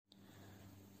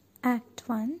Act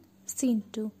 1, Scene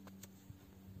 2.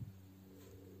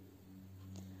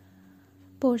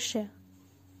 Portia.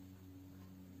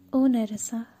 Oh,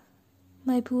 Nerissa,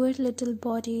 my poor little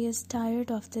body is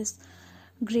tired of this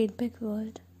great big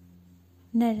world.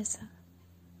 Nerissa.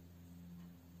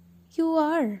 You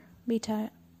are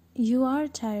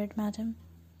tired, madam,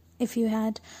 if you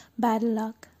had bad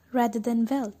luck rather than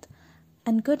wealth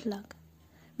and good luck.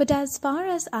 But as far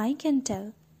as I can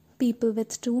tell, people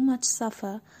with too much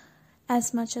suffer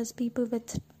as much as people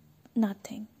with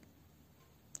nothing.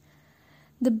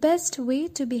 The best way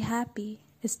to be happy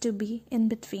is to be in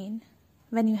between.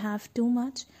 When you have too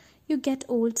much, you get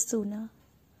old sooner,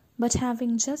 but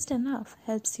having just enough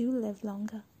helps you live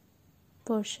longer.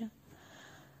 Portia.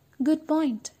 Good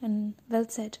point, and well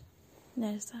said,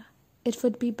 Nerissa. It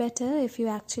would be better if you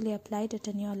actually applied it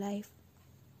in your life.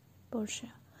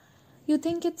 Portia. You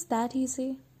think it's that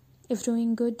easy? If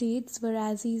doing good deeds were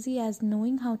as easy as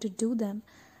knowing how to do them,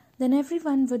 then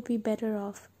everyone would be better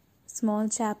off. Small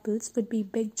chapels would be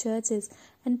big churches,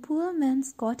 and poor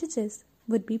men's cottages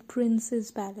would be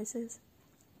princes' palaces.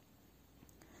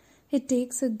 It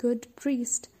takes a good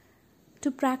priest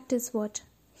to practice what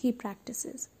he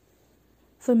practices.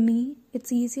 For me,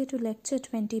 it's easier to lecture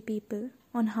 20 people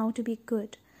on how to be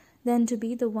good than to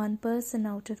be the one person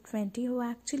out of 20 who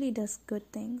actually does good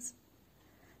things.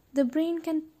 The brain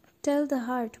can tell the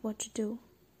heart what to do,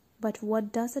 but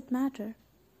what does it matter?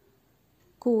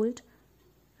 Cold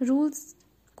rules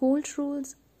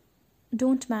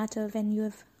don't matter when you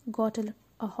have got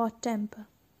a hot temper.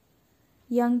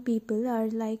 Young people are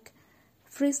like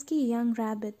frisky young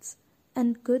rabbits,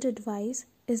 and good advice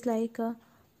is like a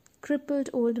crippled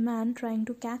old man trying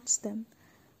to catch them,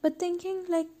 but thinking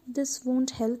like this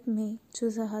won't help me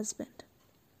choose a husband.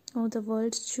 The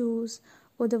word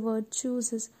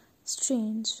choose is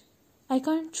strange. I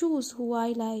can't choose who I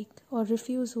like or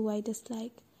refuse who I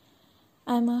dislike.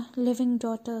 I'm a living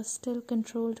daughter still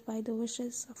controlled by the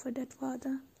wishes of a dead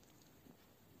father.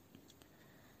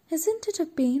 Isn't it a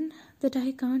pain that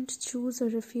I can't choose or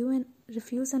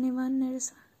refuse anyone,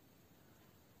 Nerissa?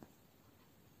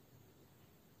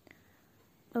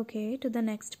 Okay, to the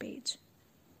next page.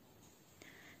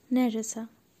 Nerissa.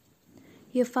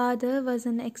 Your father was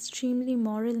an extremely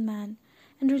moral man,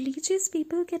 and religious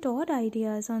people get odd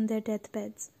ideas on their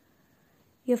deathbeds.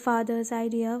 Your father's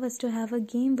idea was to have a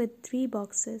game with 3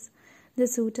 boxes. The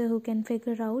suitor who can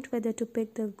figure out whether to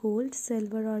pick the gold,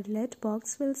 silver or lead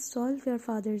box will solve your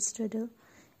father's riddle,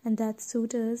 and that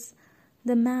suitor's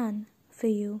the man for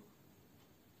you.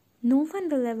 No one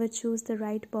will ever choose the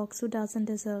right box who doesn't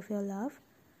deserve your love.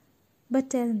 But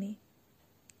tell me,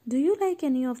 do you like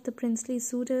any of the princely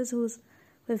suitors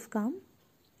who've come?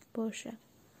 Portia.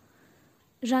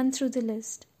 Run through the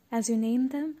list. As you name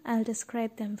them, I'll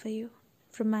describe them for you.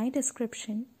 From my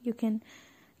description, you can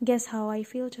guess how I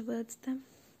feel towards them.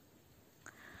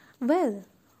 Well,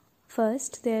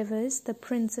 first there was the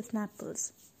Prince of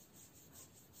Naples.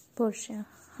 Portia.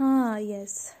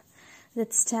 Yes,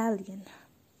 that stallion.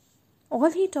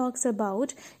 All he talks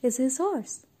about is his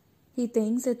horse. He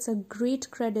thinks it's a great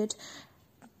credit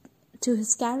to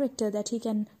his character that he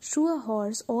can shoe a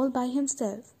horse all by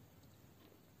himself.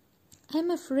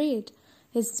 I'm afraid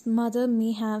his mother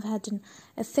may have had an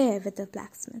affair with the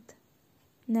blacksmith.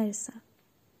 Nerissa.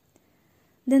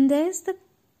 Then there's the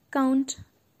Count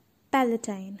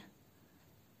Palatine.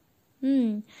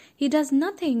 He does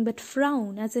nothing but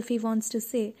frown as if he wants to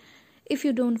say, if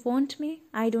you don't want me,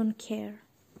 I don't care.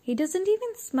 He doesn't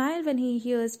even smile when he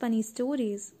hears funny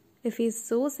stories. If he's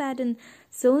so sad and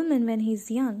solemn when he's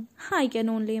young, I can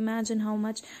only imagine how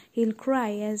much he'll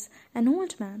cry as an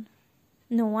old man.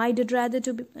 No, I'd rather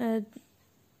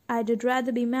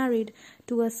be married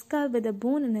to a skull with a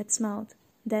bone in its mouth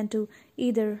than to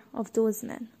either of those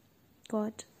men.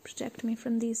 God, protect me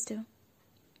from these two.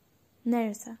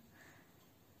 Nerissa.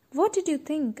 What did you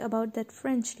think about that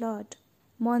French lord,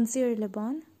 Monsieur Le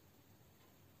Bon?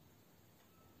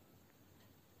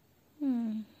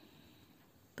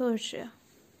 Portia.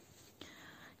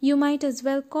 You might as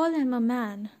well call him a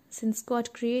man, since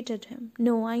God created him.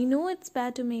 No, I know it's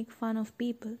bad to make fun of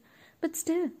people, but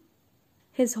still,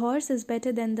 his horse is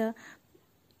better than the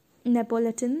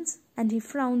Neapolitans, and he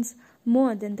frowns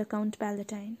more than the Count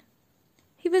Palatine.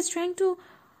 He was trying to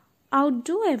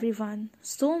outdo everyone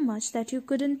so much that you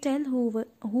couldn't tell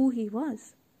who he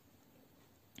was.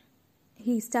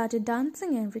 He started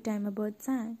dancing every time a bird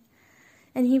sang,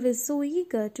 and he was so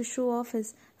eager to show off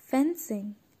his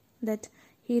fencing that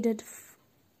he did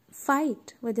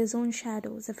fight with his own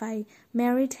shadows. If I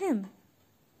married him,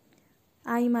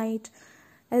 I might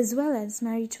as well as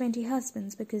marry 20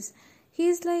 husbands, because he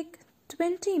is like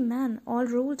 20 men all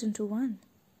rolled into one.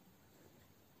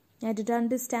 I did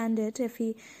understand it if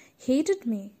he hated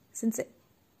me, since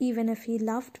even if he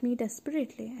loved me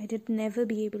desperately, I did never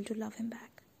be able to love him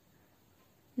back.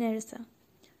 Nerissa: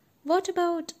 what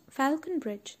about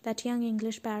Falconbridge, that young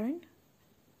English baron?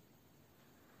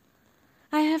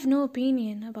 I have no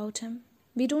opinion about him.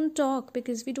 We don't talk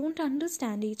because we don't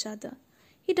understand each other.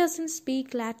 He doesn't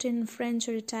speak Latin, French,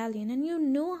 or Italian, and you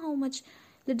know how much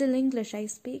little English I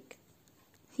speak.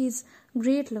 He's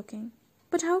great looking.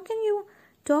 But how can you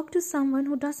talk to someone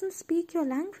who doesn't speak your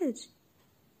language?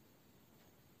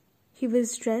 He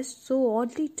was dressed so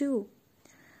oddly too.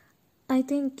 I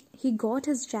think he got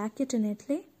his jacket in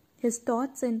Italy, his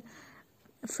thoughts in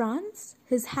France,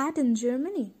 his hat in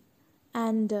Germany,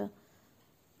 and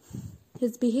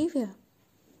his behavior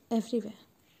everywhere.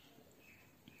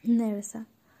 Nerissa: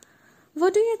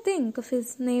 what do you think of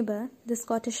his neighbour, the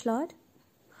Scottish lord?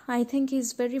 I think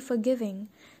he's very forgiving,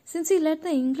 since he let the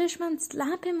Englishman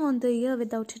slap him on the ear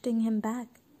without hitting him back.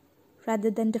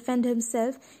 Rather than defend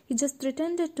himself, he just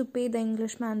pretended to pay the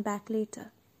Englishman back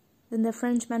later. Then the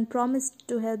Frenchman promised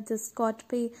to help the Scot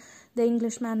pay the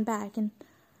Englishman back and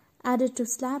added to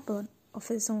slap on of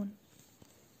his own.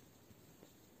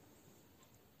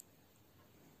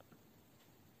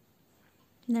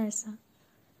 Nerissa: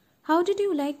 how did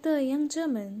you like the young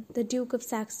German, the Duke of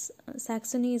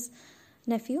Saxony's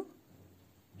nephew?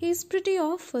 He's pretty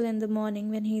awful in the morning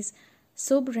when he's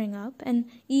sobering up, and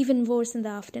even worse in the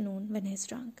afternoon when he's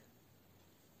drunk.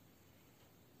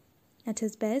 At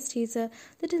his best, he's a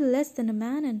little less than a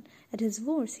man, and at his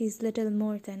worst, he's little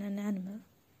more than an animal.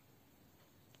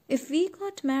 If we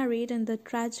got married and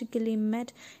tragically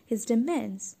met his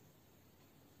demands,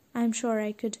 I'm sure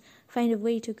I could find a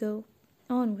way to go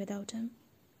on without him.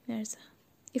 Nerissa: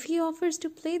 if he offers to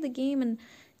play the game and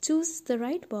chooses the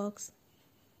right box,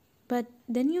 but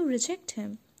then you reject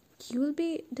him, you'll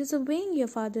be disobeying your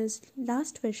father's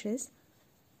last wishes.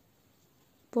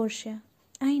 Portia: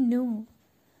 I know.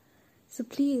 So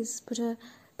please put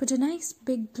a nice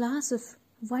big glass of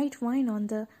white wine on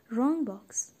the wrong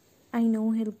box. I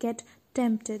know he'll get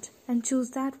tempted and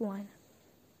choose that one.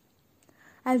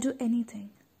 I'll do anything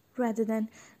rather than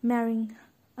marrying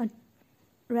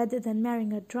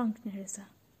a drunk, Nerissa.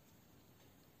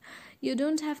 You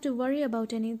don't have to worry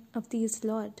about any of these,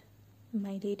 Lord,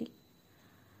 my lady.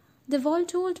 They've all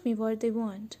told me what they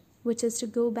want, which is to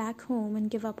go back home and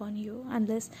give up on you,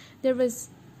 unless there was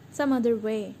some other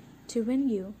way to win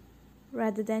you,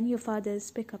 rather than your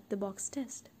father's pick up the box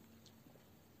test.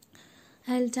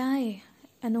 I'll die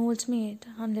an old maid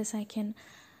unless I can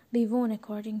be won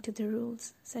according to the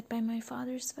rules set by my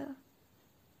father's will.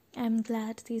 I'm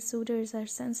glad these suitors are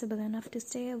sensible enough to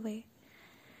stay away.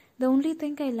 The only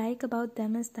thing I like about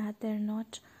them is that they're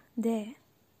not there.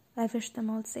 I wish them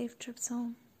all safe trips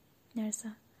home.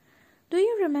 Nerissa: do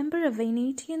you remember a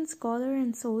Venetian scholar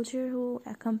and soldier who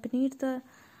accompanied the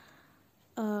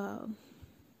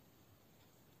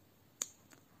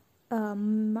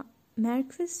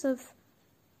Marquis of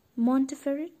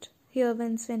Montferrat here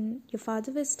once when your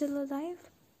father was still alive?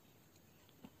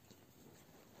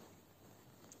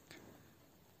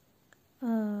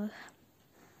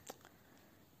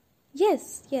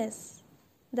 Yes.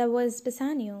 That was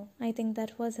Bassanio. I think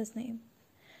that was his name.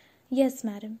 Yes,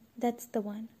 madam, that's the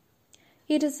one.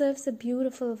 He deserves a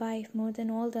beautiful wife more than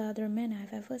all the other men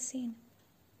I've ever seen.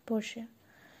 Portia: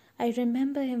 I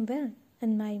remember him well,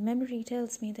 and my memory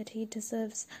tells me that he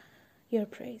deserves your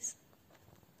praise.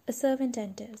 A servant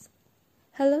enters.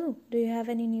 Hello, do you have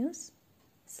any news?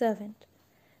 Servant: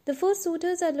 the 4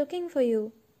 suitors are looking for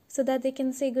you, so that they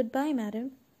can say goodbye,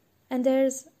 madam. And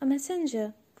there's a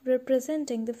messenger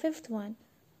representing the 5th one,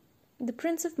 the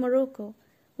Prince of Morocco,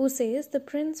 who says the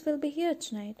prince will be here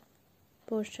tonight.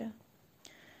 Portia: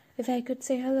 if I could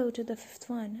say hello to the 5th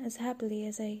one as happily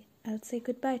as I'll say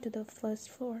goodbye to the first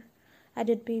 4,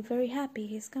 I'd be very happy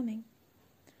he's coming.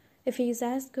 If he's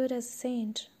as good as a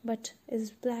saint, but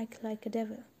is black like a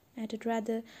devil, I'd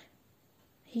rather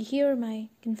he hear my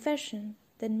confession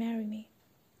than marry me.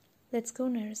 Let's go,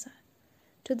 Nerissa.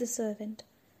 To the servant: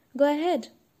 go ahead.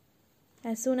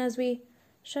 As soon as we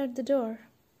shut the door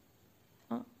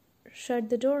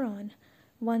on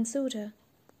one suitor,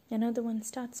 another one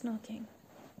starts knocking.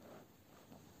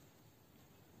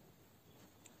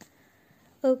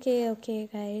 Okay,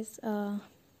 guys.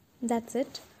 That's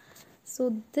it.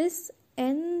 So this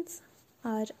ends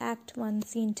our Act 1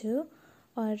 Scene 2.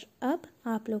 और अब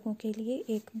आप लोगों के लिए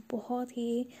एक बहुत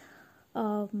ही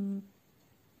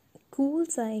cool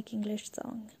सा एक English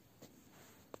song.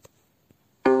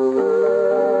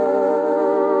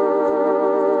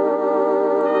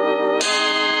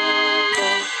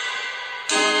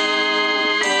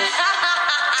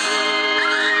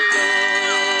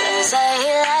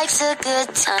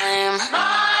 good time.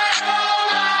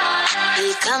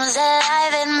 He comes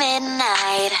alive at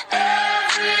midnight.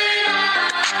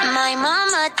 My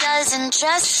mama doesn't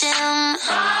trust him.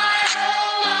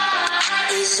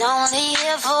 He's only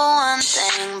here for one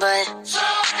thing, but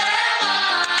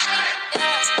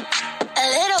a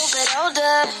little bit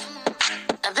older,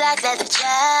 a black leather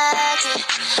jacket,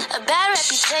 a bad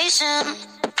reputation,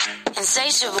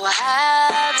 insatiable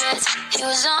habits. He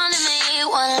was on to me,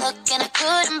 one look and I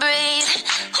couldn't breathe.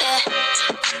 Yeah,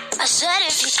 I said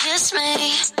if you kiss me,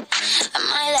 I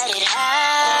might let it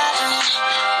happen.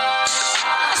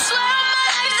 I swear on my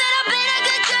life that I've been a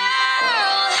good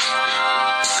girl.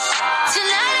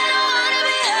 Tonight I don't wanna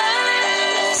be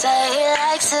hurt. Say he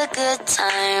likes a good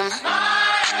time.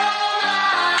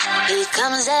 He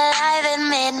comes alive at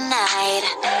midnight.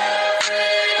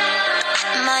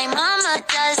 My mama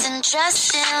doesn't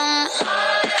trust him.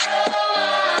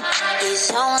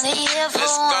 He's only here for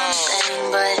one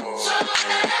thing, but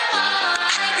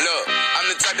look, I'm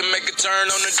the type to make a turn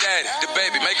on the daddy. The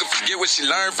baby, make her forget what she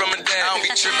learned from her dad. I don't be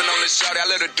tripping on this shawty, I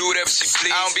let her do whatever she please.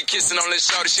 I don't be kissing on this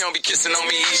shawty, she don't be kissing on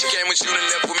me. She came with you and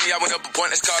left with me, I went up a point,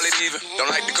 let's call it even.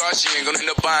 Don't like the car, she ain't gonna end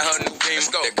up buying her new beam.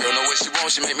 That girl know what she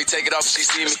wants, she make me take it off if she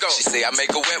see me. She say I make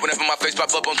her wet whenever my face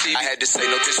pop up on TV. I had to say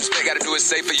no disrespect, gotta do it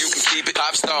safer, you can keep it.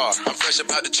 Pop star, I'm fresh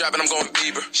up out the trap and I'm going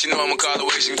Bieber. She know I'ma call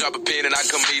away, she can drop a pin and I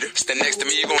come meet her. Stand next to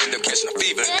me, you gon' end up catching a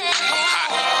fever. I'm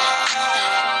hot.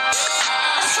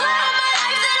 I swear on my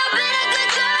life that I've been a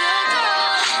good girl.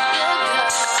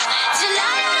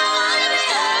 Tonight I don't wanna be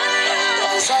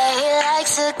hurt. Say he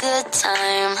likes a good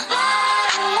time.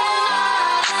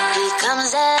 He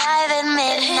comes alive at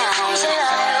midnight.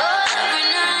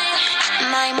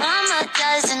 My mama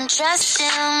doesn't trust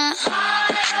him.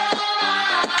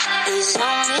 He's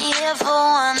only here for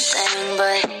one thing,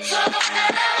 but